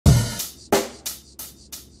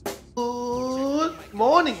Good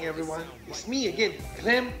morning everyone, it's me again,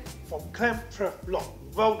 Clem from Clem Vlog.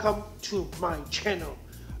 Welcome to my channel.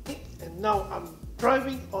 And now I'm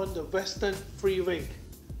driving on the Western Freeway.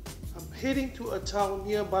 I'm heading to a town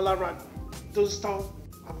near Ballarat, Dunnstown.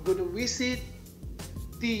 I'm going to visit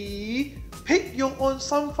the Pick Your Own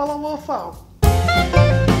Sunflower Farm.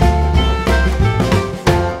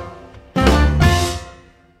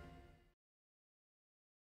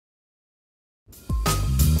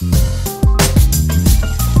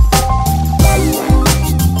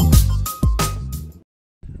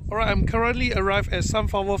 Alright, I'm currently arrived at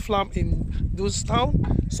Sunflower Farm in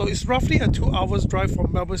Dunnstown. So it's roughly a 2 hours drive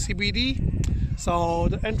from Melbourne CBD. So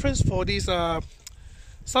the entrance for this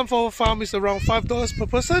Sunflower Farm is around $5 per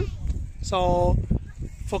person. So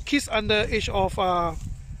for kids under age of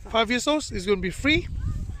 5 years old, it's going to be free.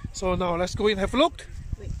 So now let's go in and have a look.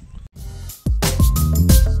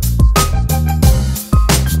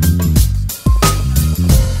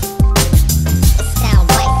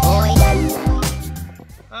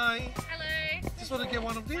 Want to get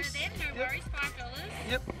one of these? One of them, no worries,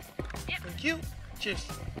 $5. Yep. Thank you. Cheers.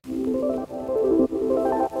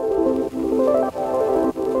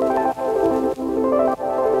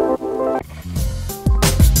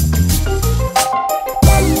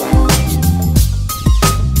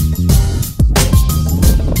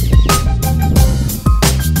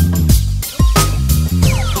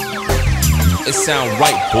 It sound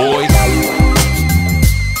right, boys.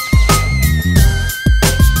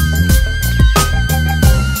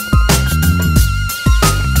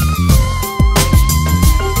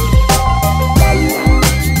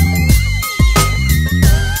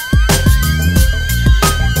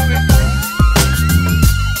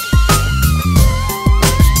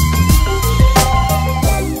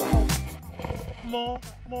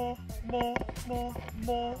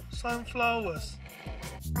 More sunflowers.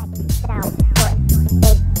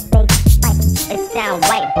 It sound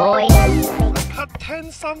right, boy. I cut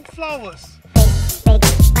 10 sunflowers.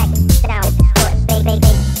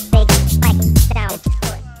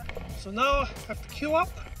 So now I have to queue up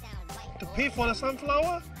to pay for the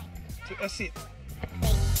sunflower to exit.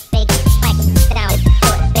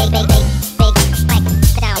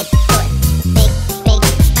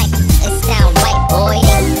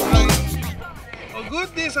 Oh good,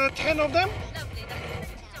 these are 10 of them.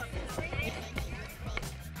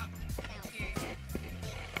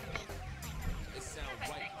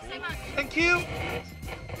 Thank you.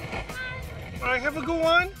 Alright, have a good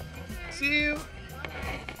one. See you.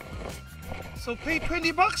 So pay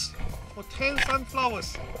 $20 for 10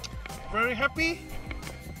 sunflowers. Very happy.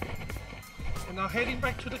 And now heading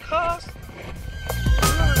back to the cars.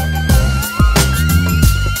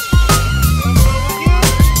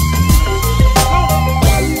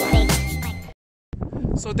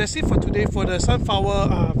 So that's it for today for the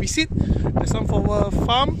sunflower visit, the sunflower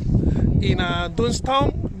farm in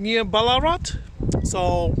Dunnstown near Ballarat.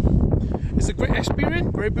 So it's a great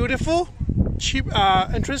experience, very beautiful, cheap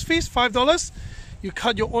entrance fees, $5. You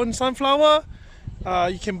cut your own sunflower,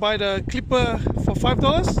 you can buy the clipper for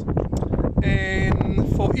 $5,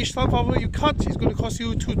 and for each sunflower you cut, it's going to cost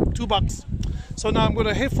you $2. So now I'm going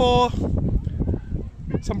to head for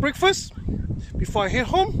some breakfast before I head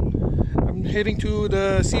home. I'm heading to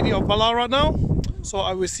the city of Ballarat now, so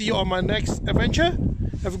I will see you on my next adventure.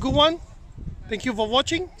 Have a good one. Thank you for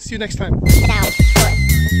watching. See you next time.